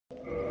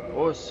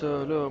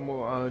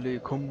والسلام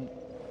عليكم،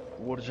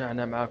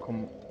 ورجعنا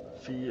معكم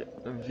في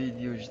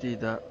فيديو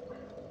جديدة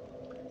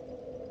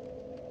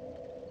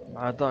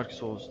مع دارك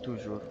سولز.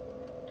 توجور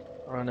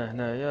رانا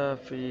هنايا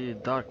في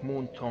دارك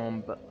مون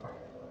تومب،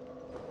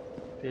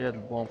 في هاد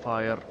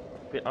البونفاير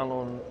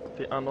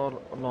في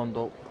انور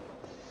لوندو.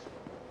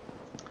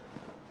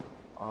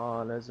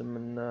 لازم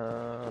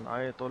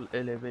نعيطوا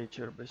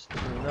الاليفيتر باش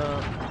تجينا.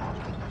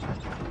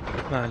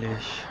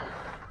 معليش،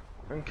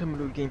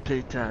 نكملوا الجيم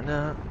بلاي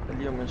تاعنا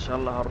اليوم ان شاء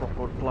الله.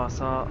 نروحوا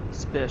لبلاصه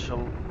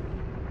سبيشال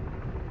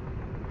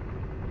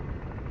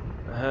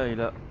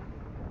هايله،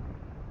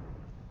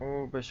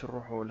 وباش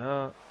نروحوا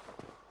لها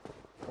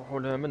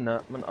من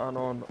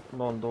الون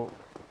لوندو.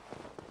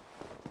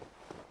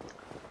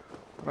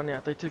 راني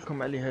عطيت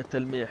لكم عليها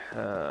تلميح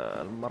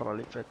المره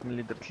اللي فاتت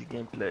ملي درت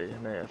الجيم بلاي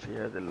هنايا في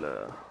هذا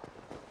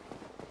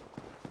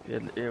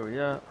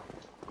الاريا،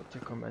 قلت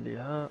لكم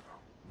عليها.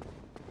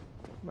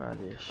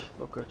 معليش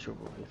دوكا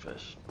تشوفوا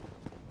كيفاش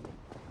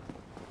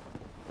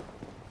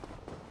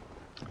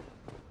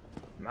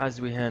مع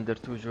زوي هاندر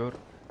توجور.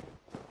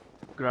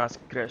 جراس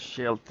كراش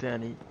شيل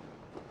ثاني،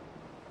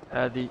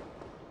 هذه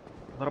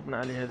ضربنا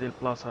عليه. هذه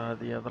البلاصه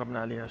هذه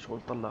ضربنا عليها شغل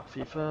طلع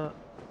خفيفه،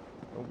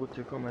 وقلت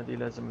لكم هذه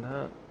لازم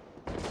لها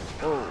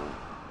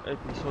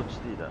ابيسود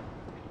جديده.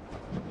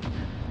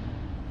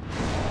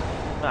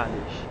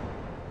 معليش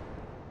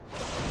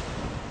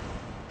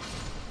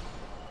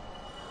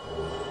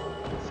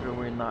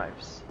throwing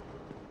knives.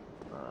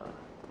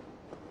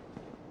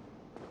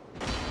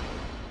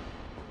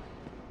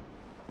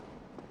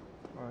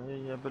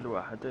 هي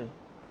بالواحد،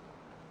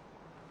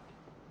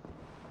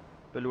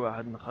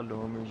 بالواحد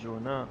نخلوهم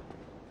يجونا.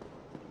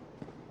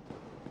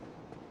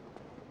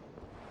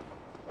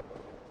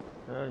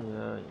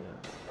 هيا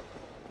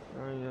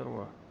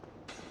روح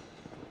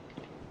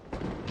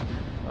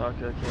هاكا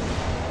كاين.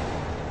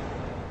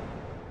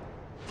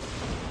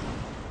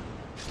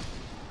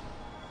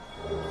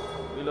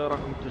 إلا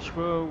راكم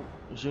تشفاو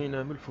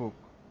جينا من الفوق،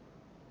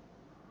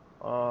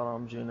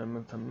 راهم جينا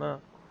من ثما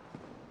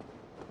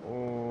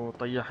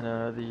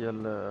وطيحنا هذه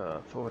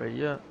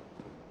الفورية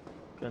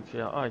كانت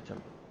فيها ايتم.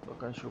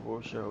 دوكا نشوفو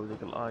واش هو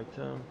ديك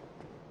الايتم.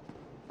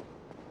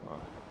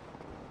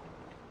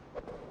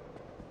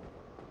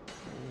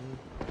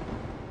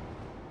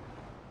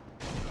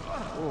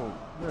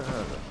 ما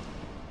هذا؟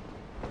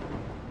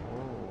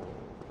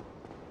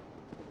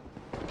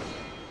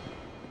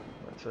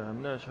 ما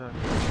تفهمناش هذا.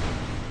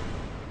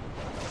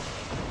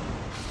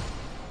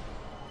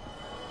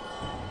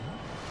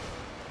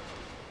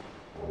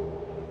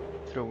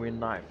 throwing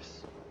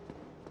knives،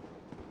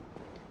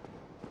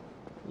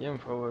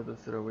 ينفعوا هذا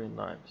throwing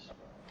knives.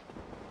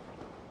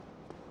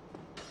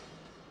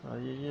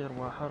 هيا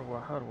ارواح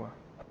ارواح ارواح.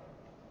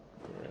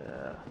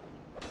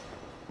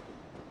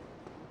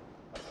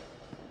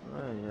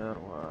 هيا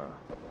ارواح.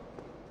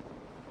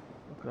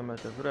 كما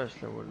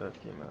تفراش لو ولات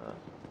كيما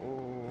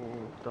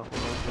تاخذ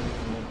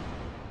الجنين.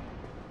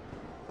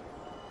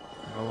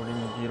 محاولين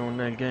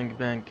يديرونا الجانج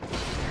بانك،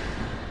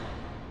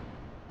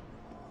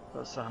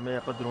 بصح ما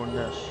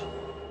يقدروناش.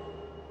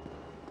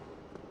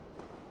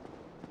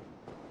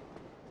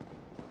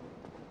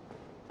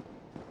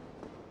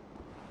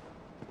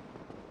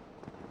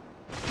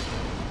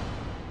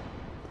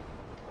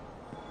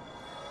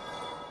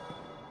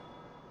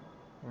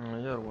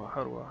 يروح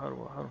ارواح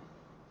ارواح ارواح.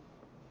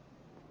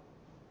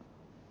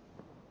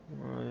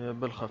 يا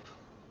بالخف.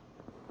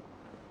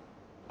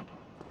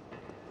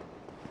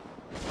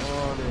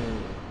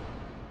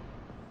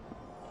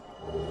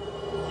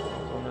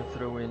 اعطونا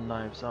throwing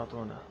knives،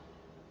 اعطونا.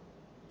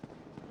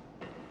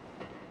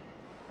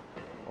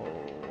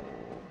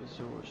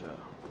 بالزوجة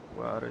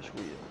واعرة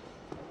شوية.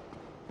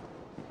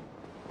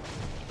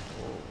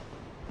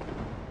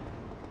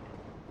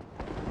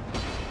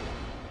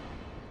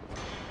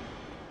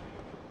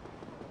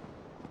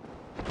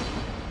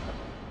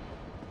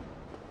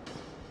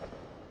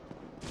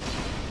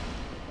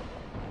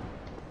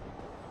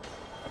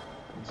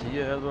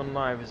 زي هذو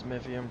النايفز ما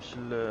فيهمش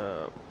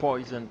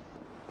البويزن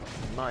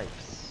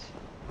نايفز.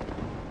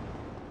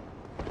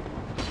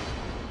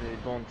 they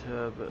don't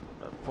have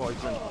a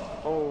poison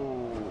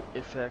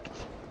effect.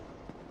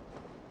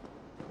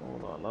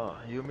 لا لا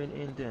human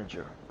in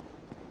danger.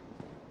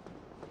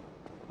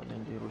 خلينا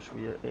نديرو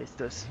شوية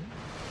استس.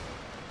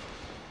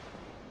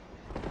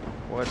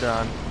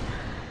 وداعا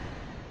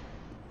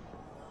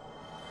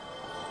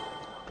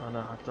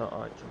عطانا حتى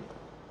ايتم.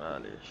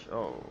 معليش.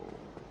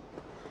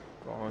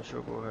 روحو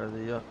نشوفو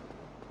هذيا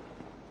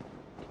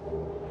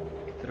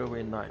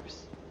throwing knives.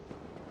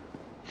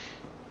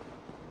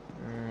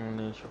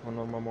 نشوفو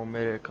نورمالمون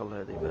ميراكل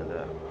هذي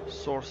بلا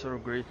sorcerer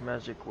great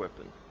magic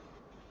weapon.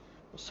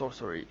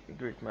 sorcery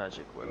great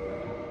magic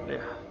weapon.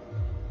 مليحة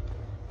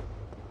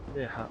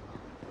مليحة.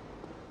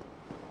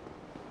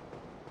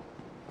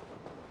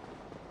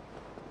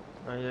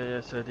 هيا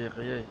يا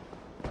صديقي،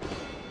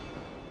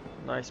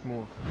 نايس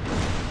موف.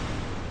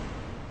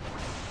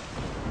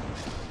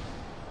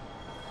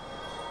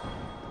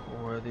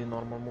 وهذه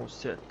نورمالمون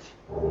سيت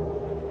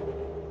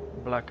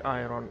بلاك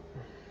ايرون.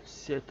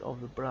 set of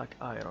the black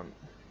iron.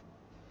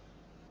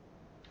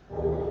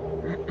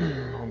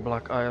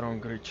 بلاك ايرون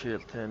جريت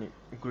شيل تاني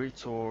جريت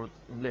سورد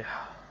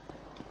مليح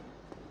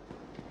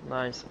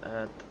نايس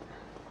اد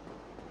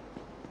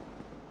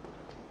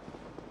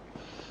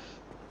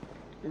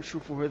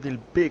نشوفوا هذه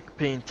البيج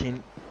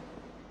بينتين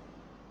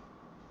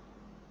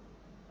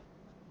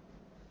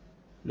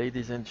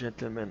ladies and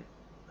gentlemen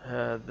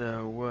هذا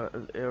هو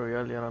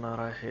الاريا اللي رانا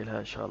رايحين لها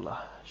ان شاء الله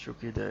شو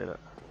كي دايره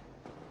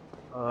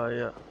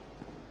يا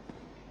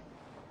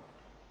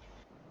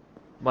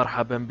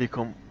مرحبا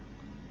بكم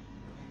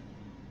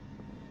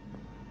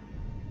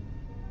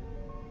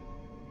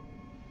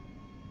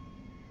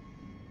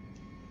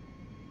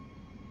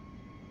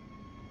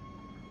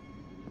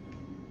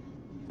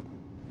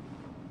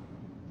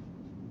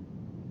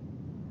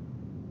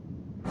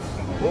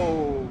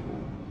Oh,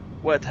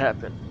 what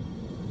happened?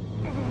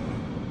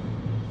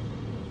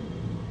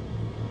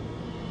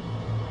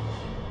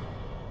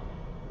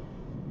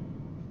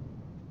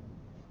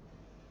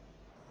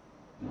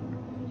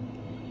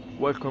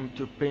 Welcome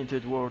to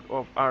Painted World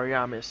of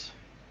Ariamis.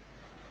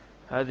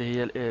 هذه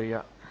هي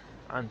الاريا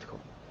عندكم.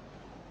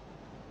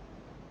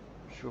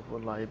 شوفوا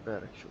الله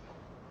يبارك شوفوا.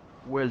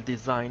 Well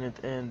designed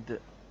and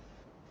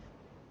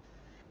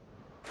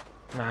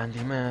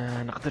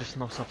ما نقدرش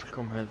نوصف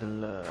لكم هذه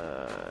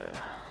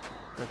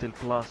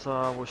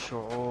البلاصة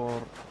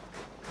والشعور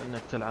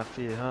انك تلعب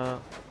فيها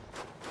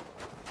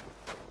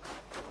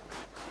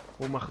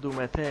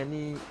ومخدومة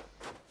تاني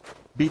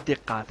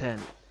بدقة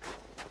تاني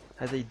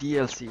هذه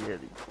DLC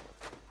هذه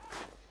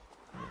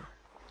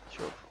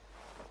شوف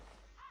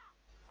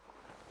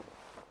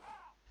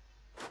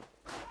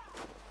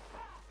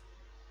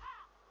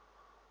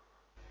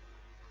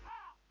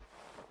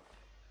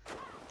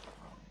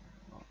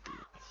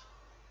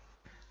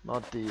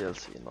not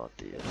DLC not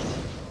DLC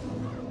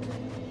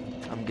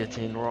I'm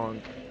getting wrong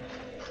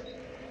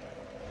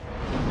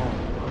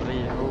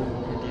نريحو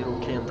نديرو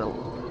كيندل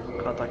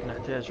خاطرك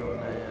نحتاجو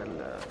هنايا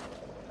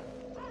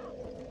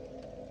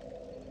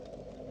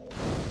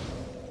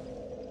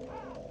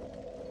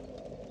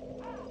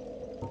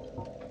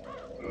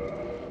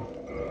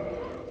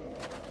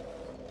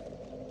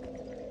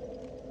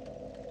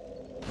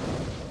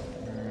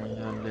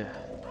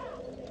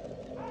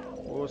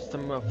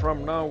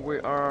from now we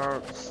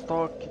are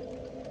stuck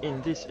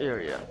in this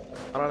area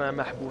رانا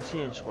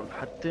محبوسين شغل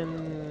حتى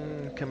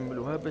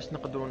نكملوها باش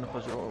نقدروا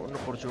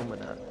نخرجوا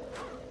منها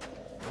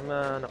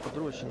ما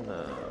نقدروش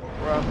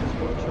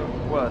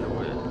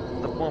والو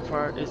the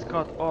bonfire is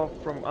cut off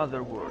from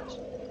other worlds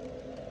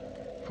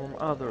from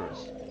others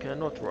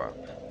cannot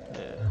wrap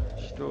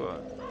شتو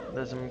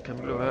لازم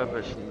نكملوها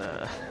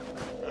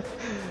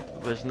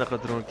باش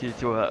نقدروا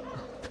نكيتوها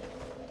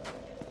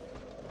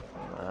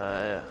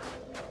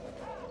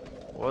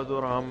وهذو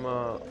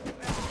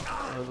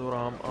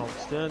راهم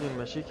اوتستاندين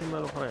ماشي كيما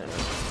الاخرين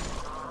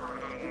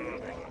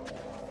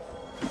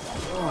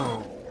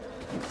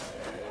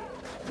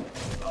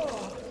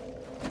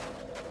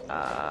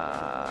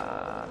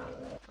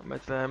ما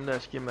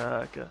تفهمناش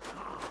كيما هكا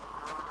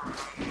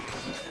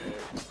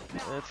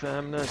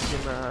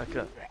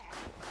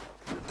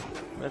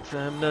ما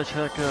تفهمناش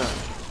هكا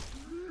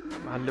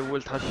مع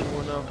الاول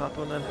تحشمونا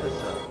وتعطونا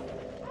الحسة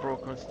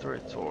broken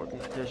straight sword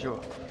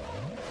نحتاجوه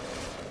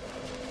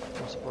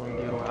نصبرو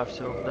نديرو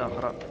عفسة وحدة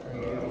أخرى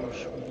نديرو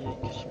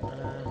شوية كشمة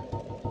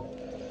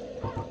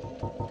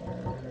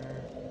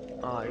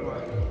أيوا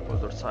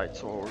other side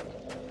sword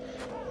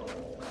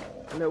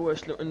لا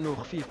واش لو انه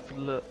خفيف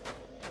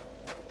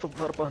في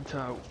الضربة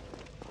نتاعو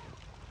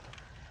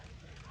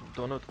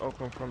do not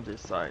open from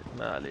this side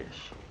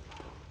معليش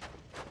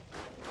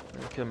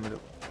نكملو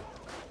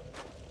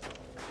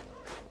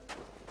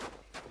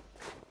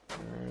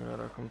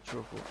راكم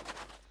تشوفوا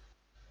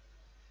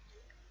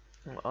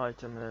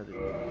الايتم هذه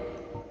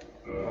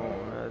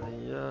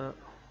هذه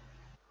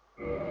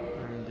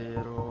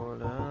نديرو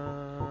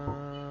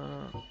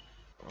لها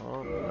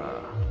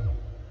هوبلا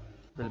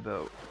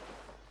بالباو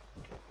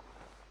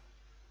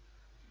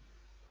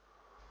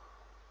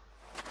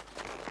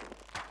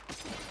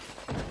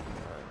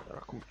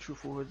راكم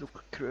تشوفوا هذوك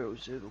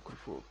الكراوز هذوك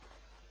الفوق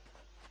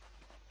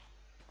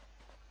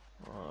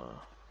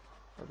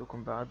هذوك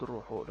من بعد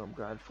نروحوا لهم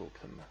كاع الفوق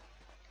ثما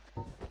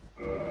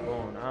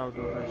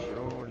نعاودو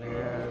نرجعو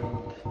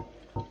الهاند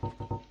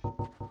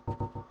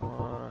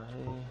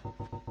راهي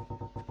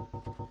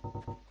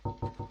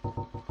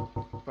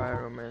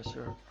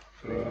بايروميسر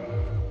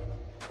فليم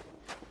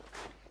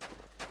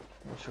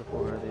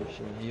نشوفو هذه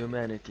شنو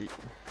هيومانيتي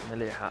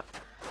مليحة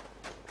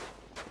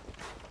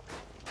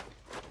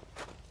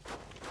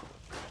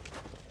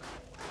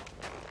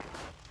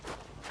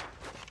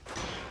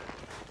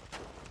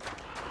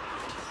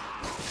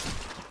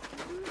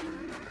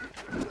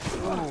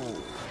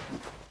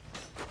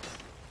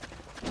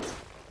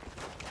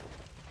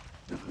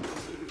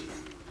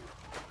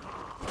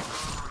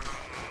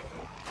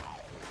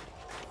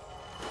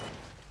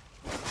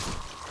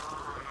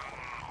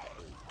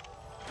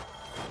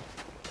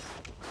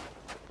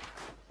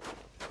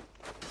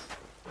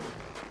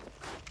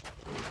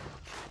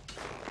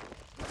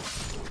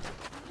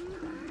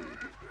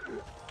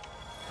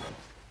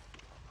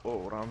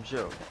اوه راهم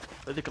جاو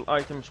هذيك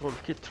الايتم شغل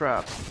كي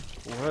تراب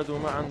وهادو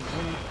ما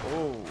عندهم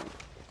اوه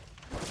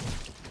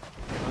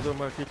هادو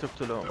ما كي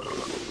تقتلهم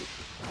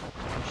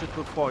مشيت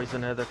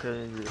بالبويزن هذاك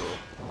يديرو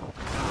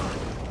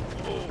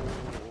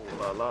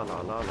لا لا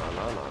لا لا لا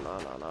لا لا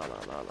لا لا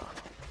لا لا لا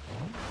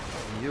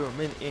you're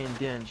من in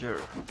danger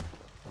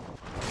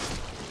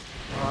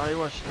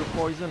ايوا شتو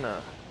بويزن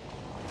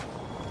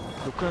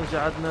لو كان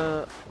جا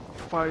عندنا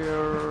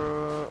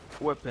fire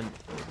weapon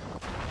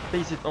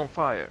based on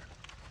fire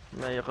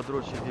ما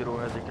يقدروش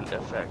يديروا هذيك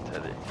الافكت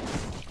هذيك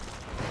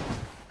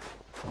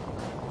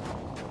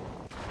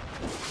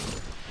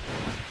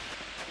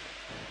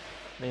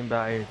من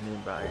بعيد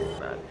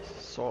معليش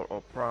soul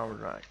of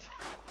proud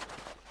right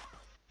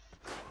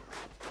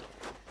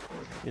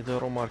اذا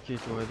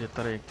روماركيتو هذه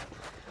الطريق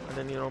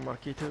انني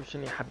روماركيتو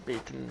شني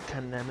حبيت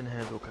نتهنى من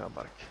هذوك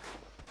برك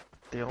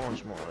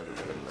ديرونجمون هذوك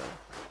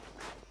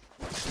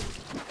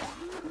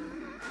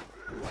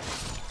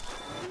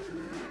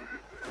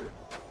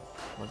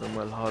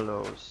هذوما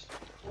الهالوز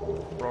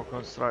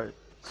بروكن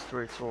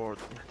ستريت سورد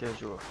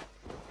نحتاجوه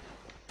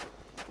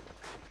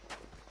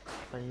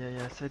هيا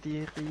يا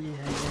صديقي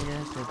هيا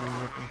يا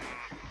صديقي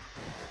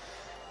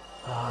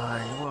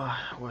ايوا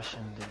واش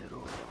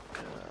نديرو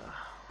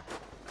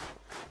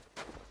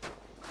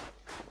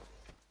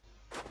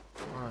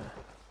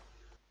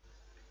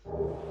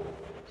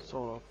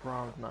سولو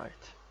براود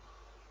نايت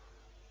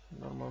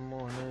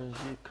نورمالمون هنا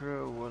يجي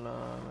كرو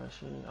ولا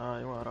ماشي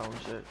ايوا راهو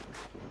جاي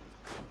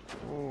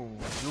اوه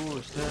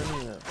جوج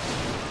ثانية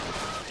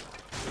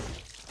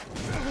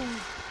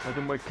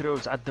هادوما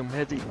الكروز عندهم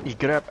هادي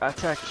الجراب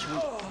اتاك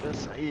شوي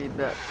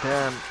صعيبة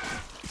دام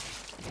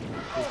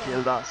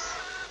كيل داس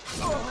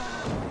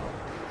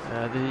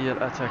هذه هي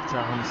الاتاك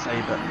تاعهم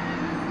الصعيبة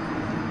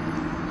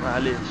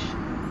معليش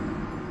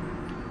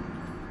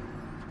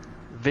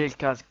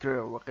فيلكاز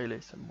كرو وقيل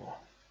يسموه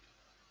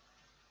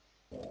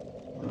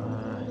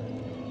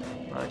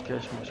ما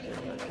كاش مشكل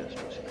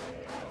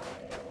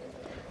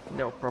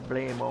نو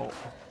بروبليمو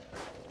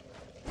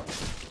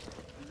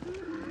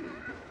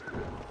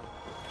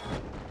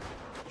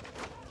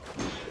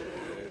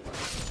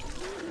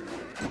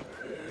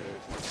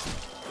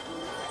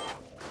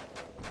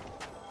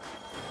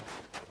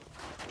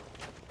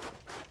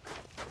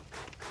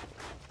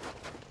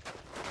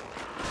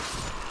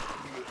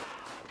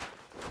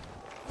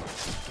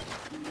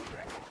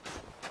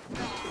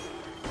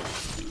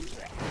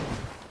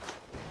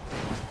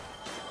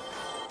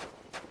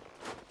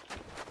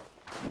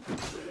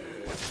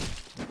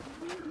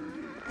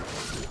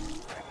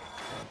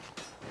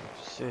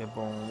سي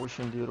بون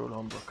واش نديرو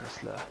لهم دوكا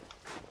سلاح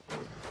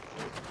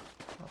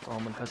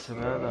نعطوهم الحسب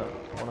هذا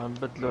ورانا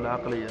نبدلو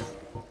العقلية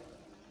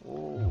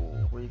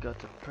اوه وي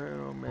جات ا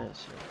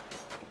بيروميس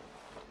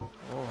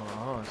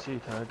اوه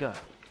نسيتها كاع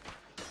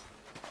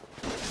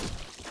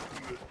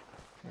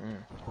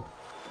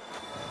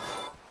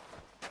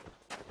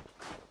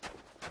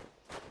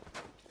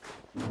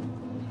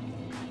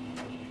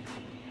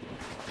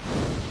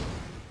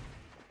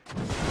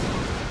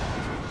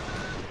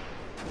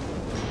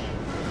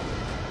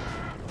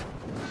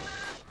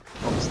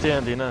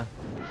standing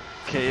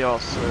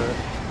chaos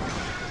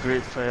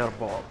great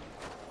fireball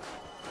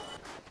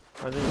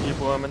هذه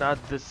نجيبوها من عند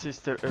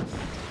السيستر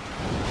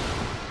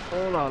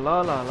او لا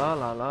لا لا لا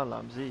لا لا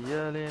لا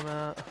مزيالي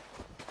ما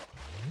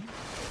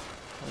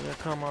هيا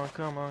come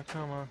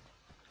on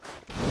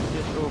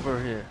get over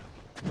here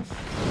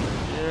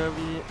yeah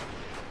we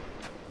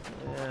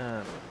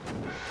yeah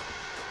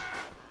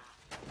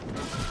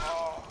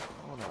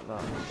oh لا لا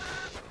لا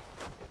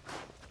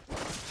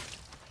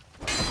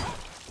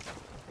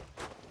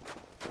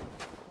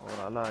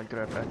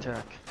grab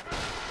attack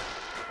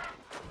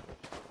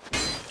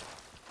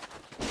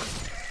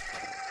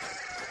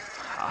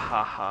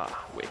ha ha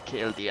we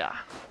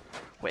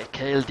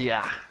killed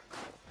ya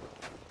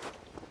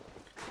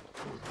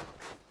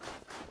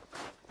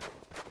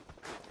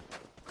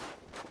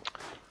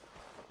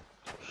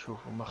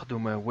شوفوا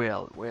مخدومة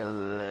well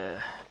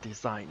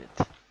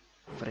designed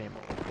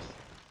فريمون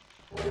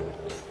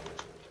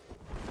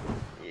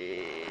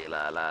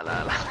لا لا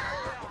لا لا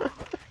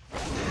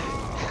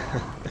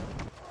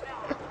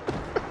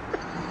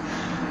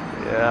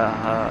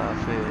يا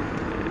في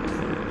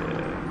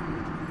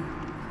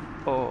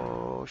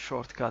اوه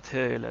شورت كات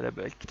هي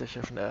اللعبة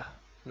اكتشفناه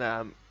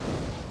نعم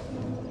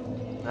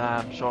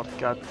شورت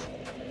كات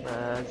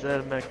ما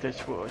زال ما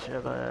اكتشفوش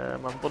هذا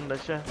ما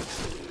نظنش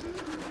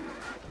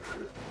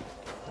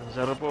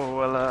نجربوه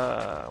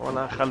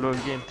ولا نخلو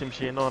الجيم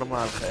تمشي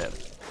نورمال خير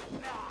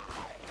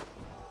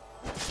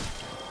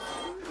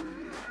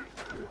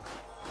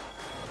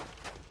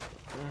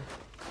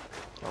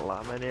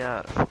والله ماني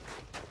عارف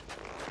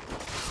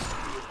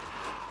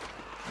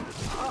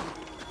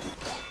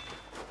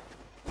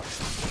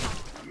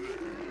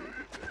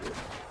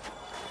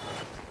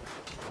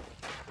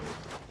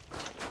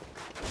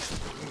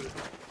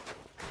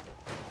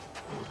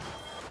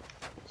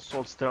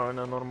الصوت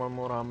تاعنا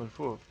نورمالمون راه من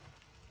الفوق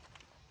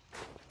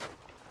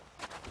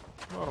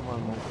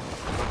نورمالمون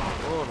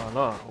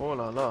اوه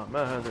لا لا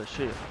ما هذا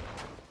الشيء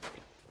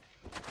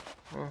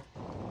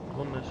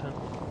اظنش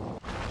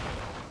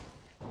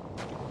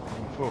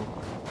من فوق.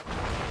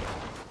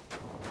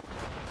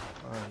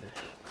 معليش.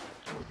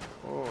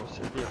 اوه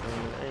صديقي،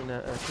 من اين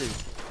اتيت؟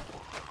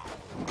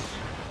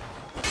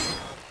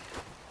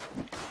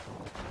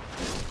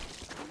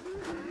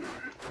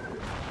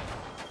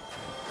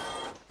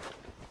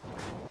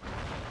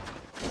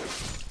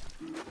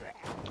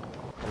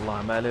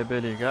 والله ما على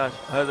بالي كاع.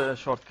 هذا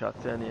شورت كات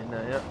ثاني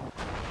هنايا.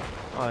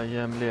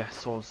 يا مليح.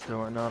 السولز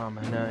تاعنا راهم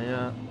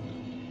هنايا.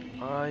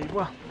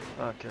 ايوا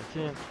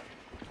كاين.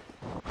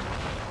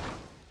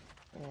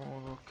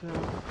 اوكي.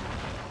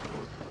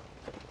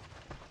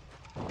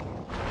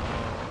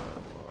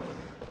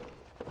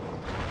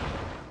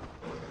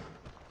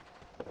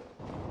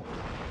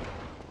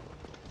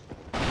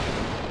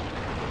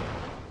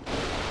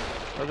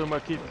 هذوما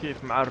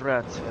كيف مع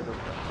الراتس هذوك.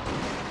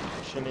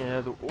 شني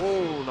هذو؟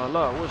 اوه لا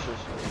لا، واش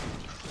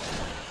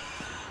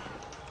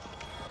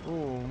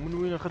اوه من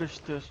وين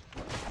خرجت؟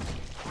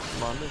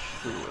 ما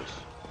نشتوش.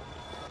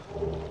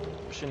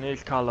 شنو هي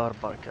الكالر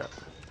بركة؟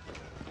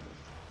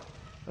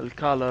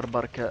 الكالر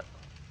بركة.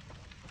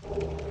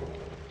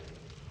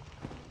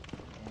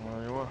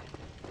 ايوه.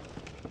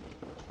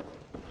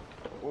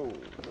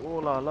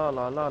 اوه لا لا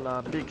لا لا لا،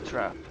 بيج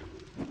تراب.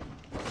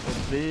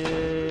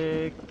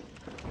 بيج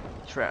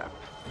تراب.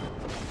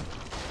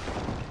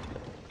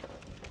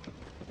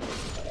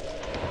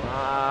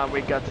 We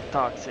got the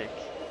toxic.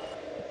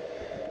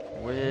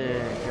 We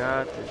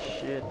got the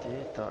shitty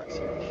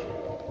toxic.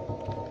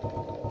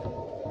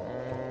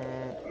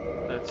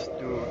 Let's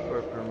do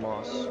purple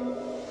moss.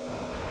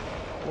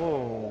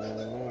 Oh,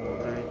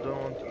 they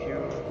don't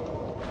cure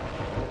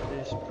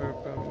this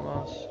purple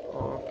moss.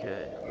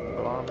 Okay,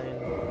 blooming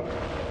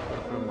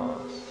purple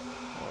moss.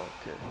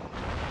 Okay.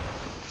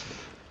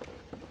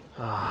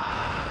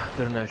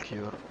 They're not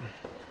cure.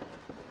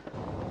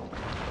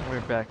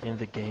 We're back in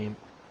the game.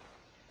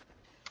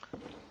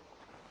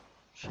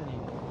 شنو؟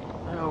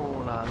 أو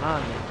لا لا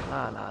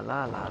لا لا لا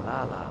لا لا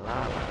لا لا لا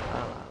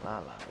لا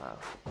لا لا.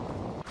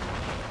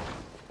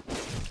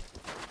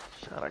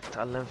 شارك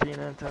تعلم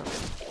فينا أنت؟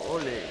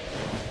 أولي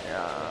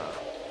يا.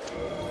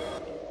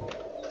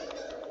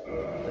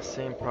 The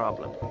same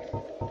problem.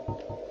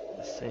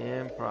 The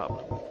same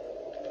problem.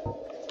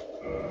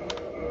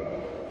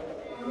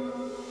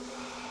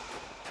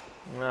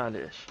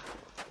 معليش.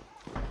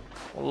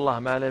 والله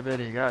ما على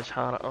بالي كاع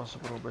شحال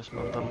اصبروا باش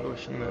ما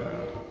نضلوش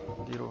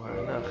نديروها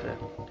هنا خير.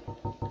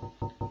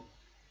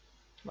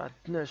 ما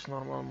عندناش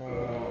نورمالمون.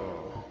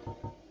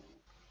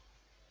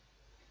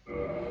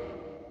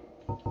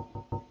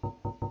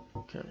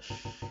 كاش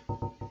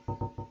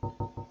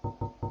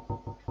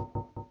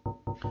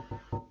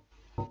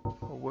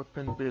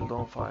weapon build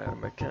on fire.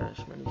 ما كانش،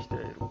 مانيش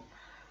دايرو.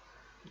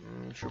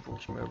 نشوفو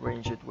كش من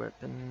ranged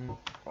weapon.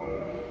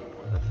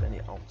 هذا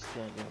ثاني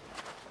outstanding.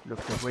 Look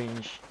the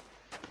range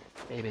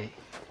baby.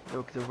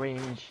 Look the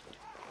range.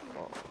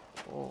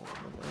 من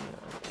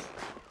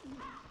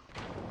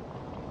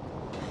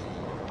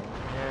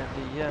أين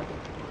هذه؟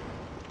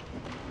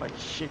 my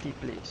shitty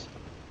place.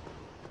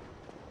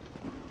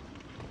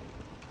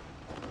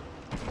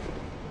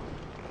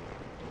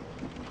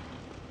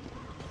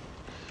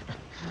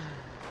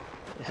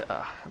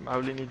 يا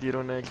معاولين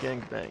يديرونا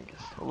جانج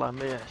بانجز. والله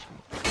ما يحشموا.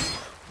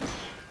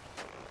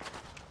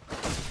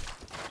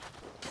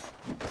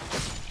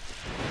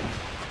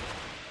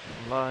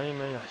 والله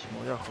ما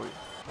يحشموا يا خويا.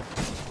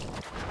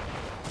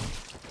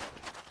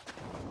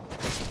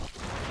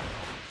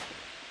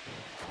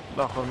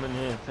 الاخر من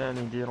هنا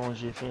ثاني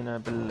ديرونجي فينا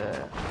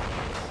بال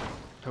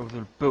هذو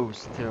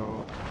البوست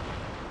تاعو.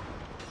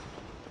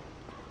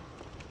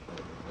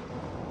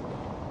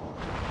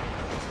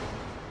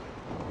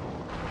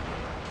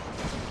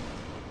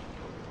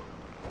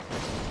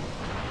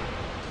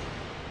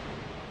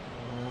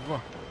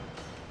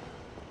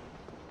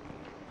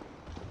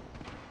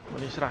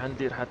 مانيش راح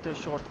ندير حتى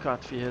شورت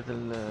كات في هذا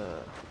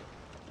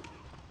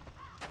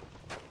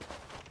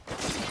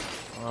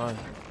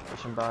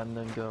باش من بعد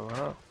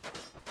نلقاوها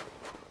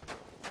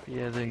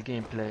في هذا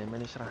الجيم بلاي.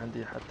 مانيش راح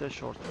ندير حتى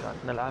شورت كات،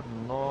 نلعب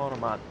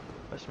نورمال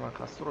باش ما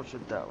نخسروش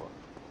الدعوة.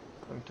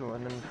 فهمتوا؟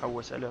 انا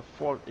نحوس على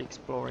فول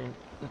اكسبلورين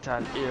نتاع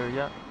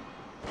الاريا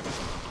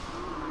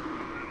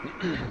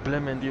بلا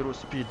ما نديرو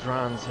سبيد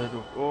رانز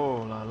هذوك.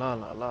 اوه لا لا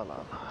لا لا لا.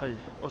 هاي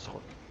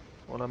اسقط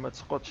ولا ما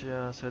تسقطش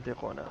يا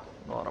صديقنا.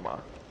 نورمال.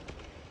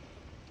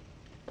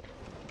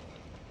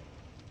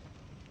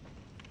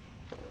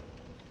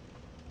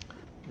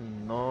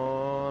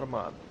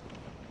 نورمال.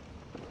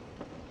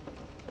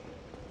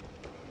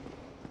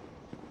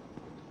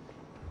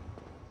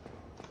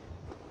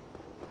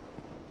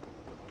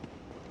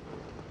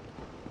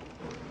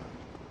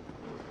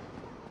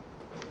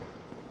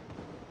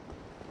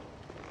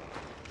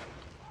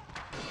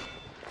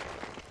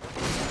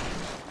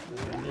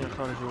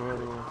 خرجوا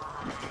هذو.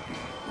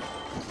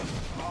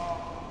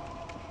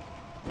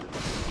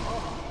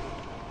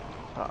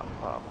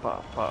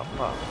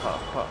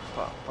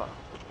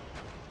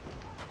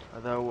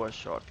 هذا هو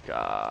الشورت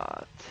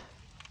كات.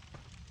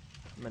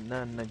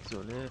 منا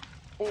ننقزوا ليه.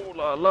 اوه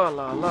لا لا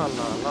لا لا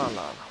لا لا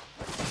لا.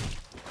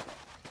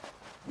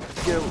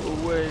 go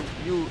away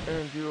you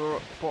and your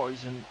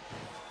poison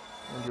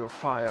and your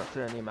fire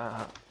ثاني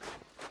معها.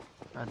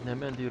 عندنا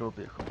ما نديرو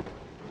بيكم.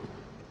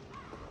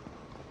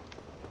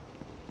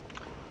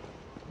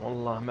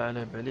 والله ما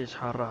على باليش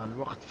حراه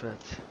الوقت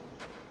فات،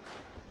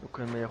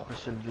 وكان ما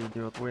يخش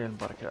الفيديو طويل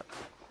بركة.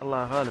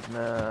 الله غالب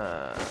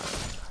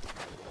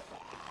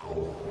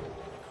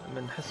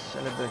ما نحسش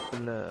على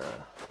بالك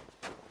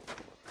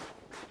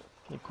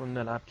كي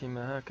كنا نلعب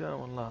كيما هكا.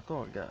 والله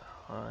طول قاع.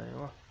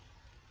 ايوا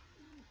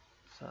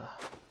صح.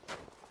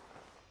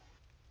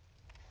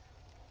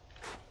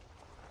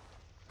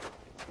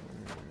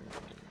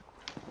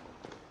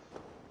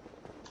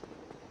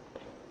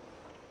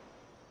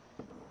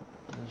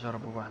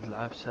 نجربوا واحد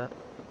العفسة.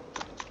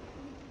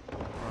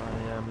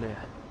 يا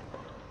مليح.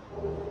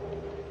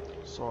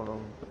 solo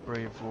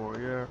brave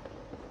warrior.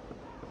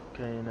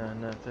 كاينة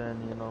هنا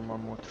ثاني نورمال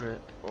موتري.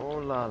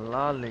 او لا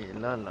لا لي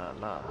لا لا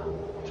لا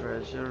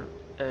treasure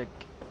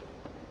egg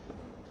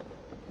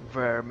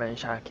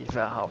vermeش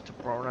كيفاه how to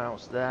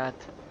pronounce that.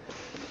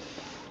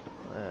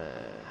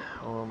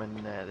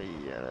 ومن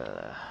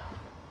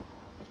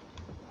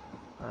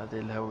هذه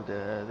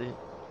الهودة هذه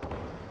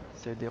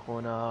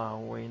صديقنا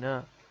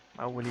هوينا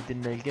مع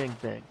وليدنا الجانج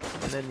بانج.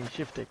 انني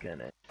شفتك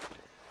انا.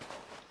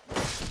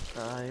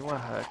 ايوا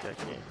هكا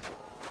كاين.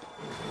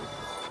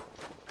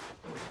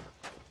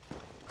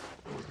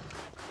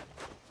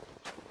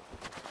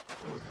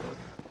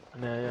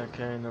 هنايا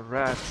كاين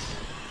الرات.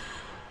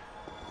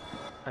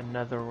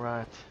 another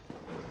rat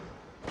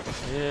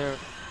here.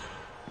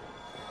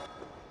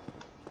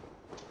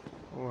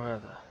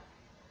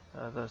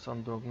 هذا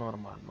صندوق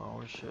نورمال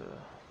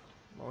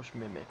ماهوش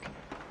ميميك.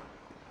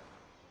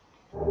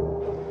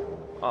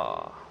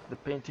 the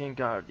painting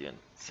guardian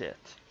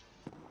set.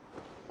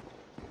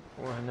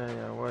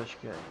 وهنايا واش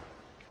كاين؟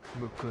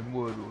 مكان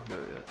والو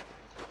هنايا.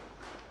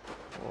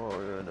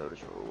 ويا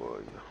نرجع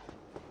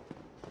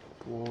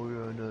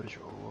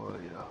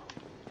ويا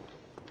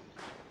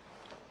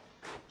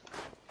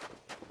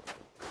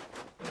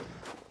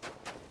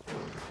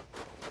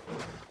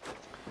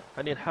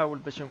راني نحاول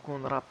باش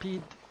نكون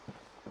رابيد،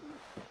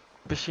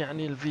 باش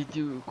يعني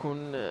الفيديو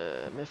يكون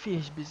ما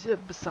فيهش بزاف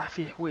بصح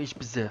فيه حوايج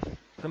بزاف.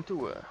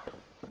 فهمتوا؟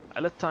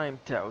 على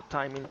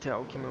التايمين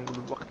تاعو كيما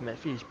نقولوا الوقت ما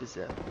فيهش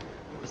بزاف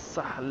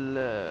بصح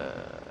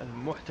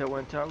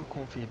المحتوى نتاعو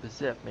يكون فيه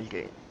بزاف من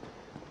الجيم.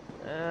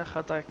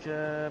 خاطرك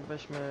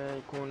باش ما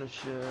يكونش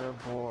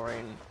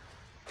بورين.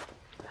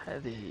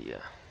 هذه هي.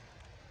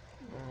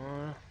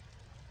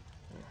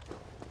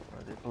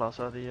 هذه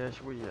البلاصة هذه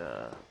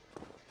شوية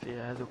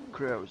فيها هذوك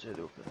كراوز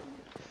هذوك.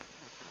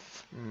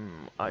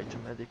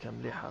 ايتم هذيك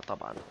مليحة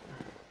طبعا.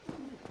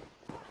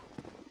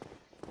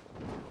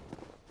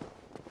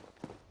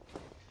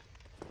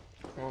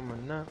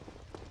 ومنا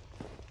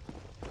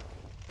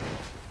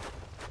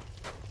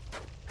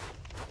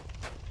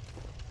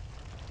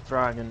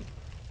دراجون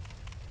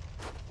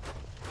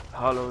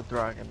هالو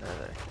دراجون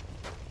هذاك.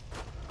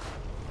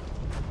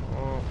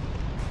 اوه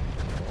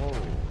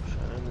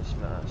شنو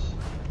نسمعش.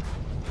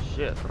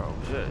 شيت راهو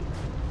جاي.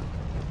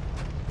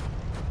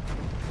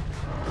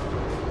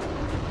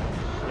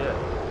 shit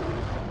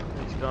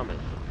he's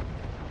coming.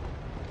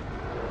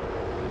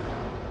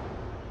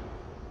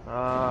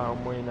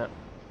 وين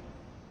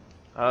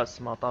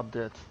اسمع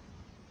طابدات.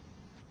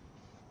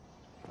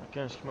 ما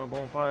كانش كيما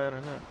بون فاير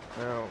هنا.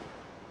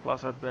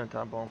 بلاصة تبان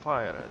تاع بون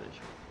فاير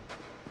هذيك.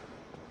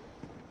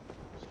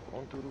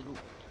 سبونتورولو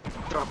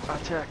دراب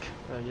اتاك.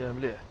 يا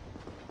مليح.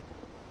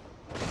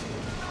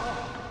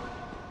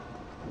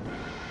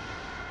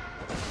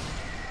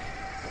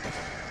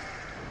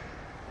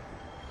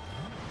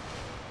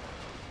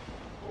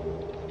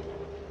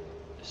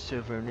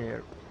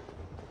 سيفرنير.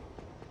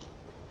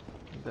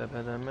 الباب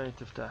هذا ما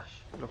يتفتحش.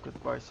 look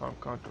at by some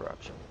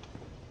contraption.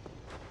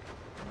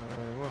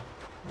 ايوه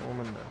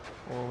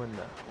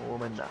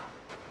ومنا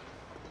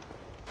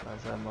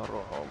لازم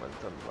نروحو من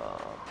تما.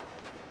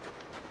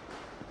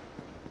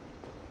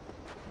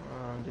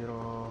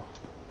 نديرو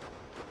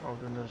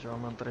نعاودو نرجعو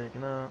من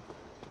طريقنا.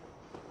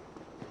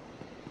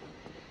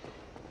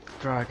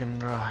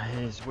 Dragon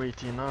is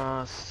waiting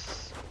us.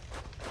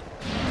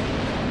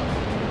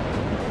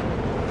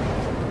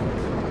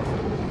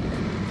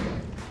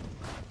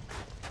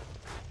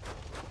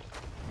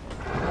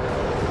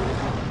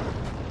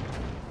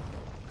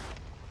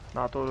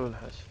 نعطولو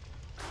الحس.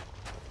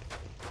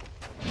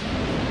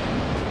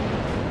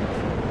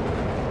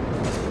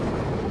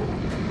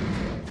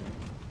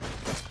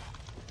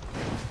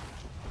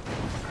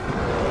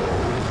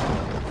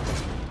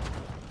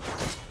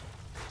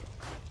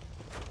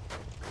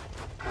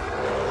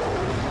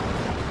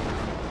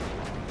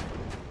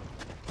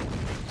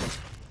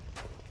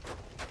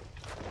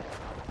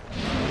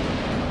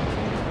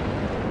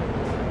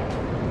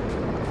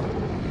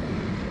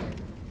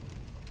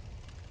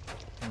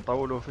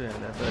 نطولوا فيه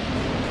العباد.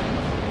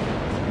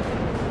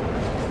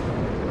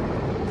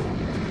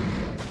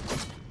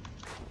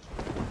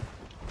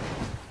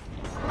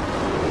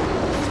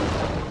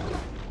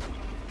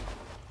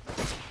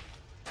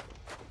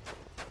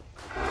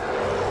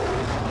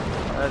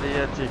 هذه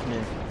هي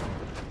التكنيك.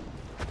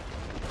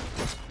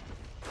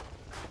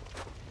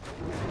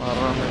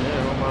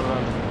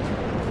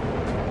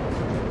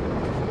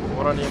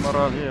 راني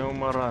مرة فيه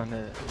ومرة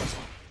هنا.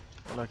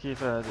 والله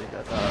كيف هذيك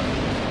تاع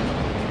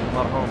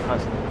المرحوم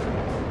حسن.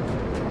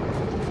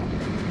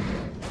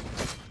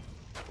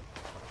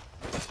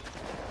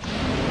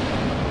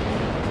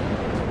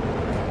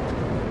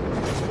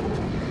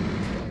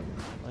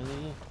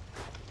 اي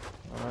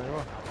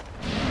ايوه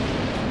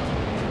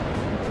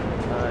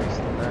نايس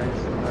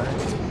نايس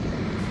نايس.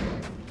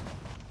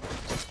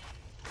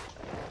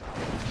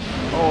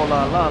 اوه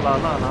لا لا لا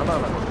لا لا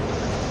لا لا.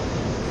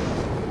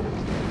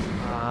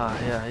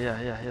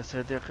 يا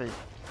صديقي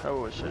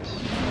هوش ايش.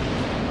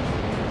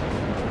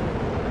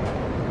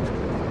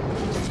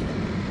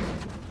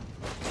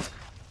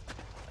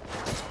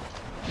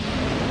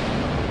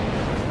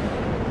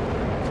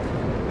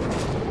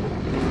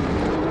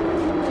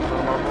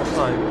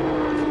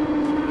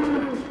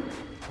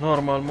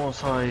 Normal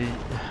Mosai.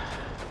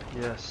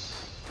 Yes.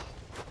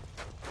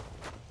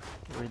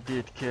 We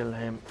did kill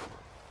him.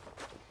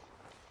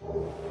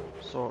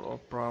 Sword of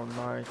Brown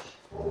Knight.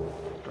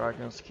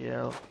 Dragon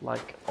Scale,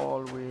 like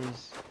always.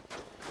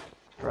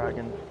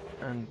 Dragon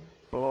and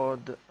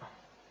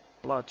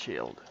Blood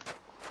Shield.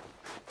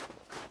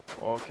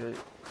 اوكي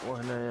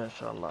وهنا ان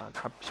شاء الله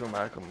نحبسوا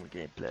معكم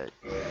الجيم بلاي.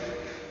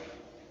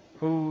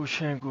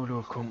 وش نقول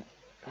لكم،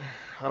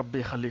 ربي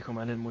يخليكم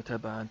على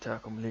المتابعة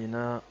نتاعكم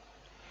لينا.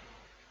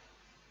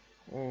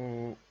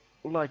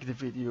 like the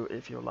video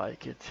if you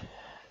like it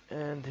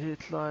and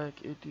hit like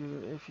it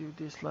if you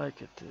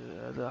dislike it.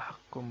 هذا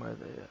حقكم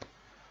هذا.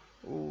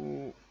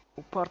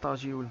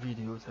 وبارطاجيو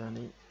الفيديو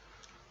ثاني.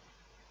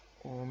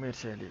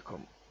 وميرسي عليكم.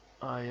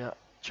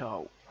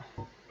 تشاو.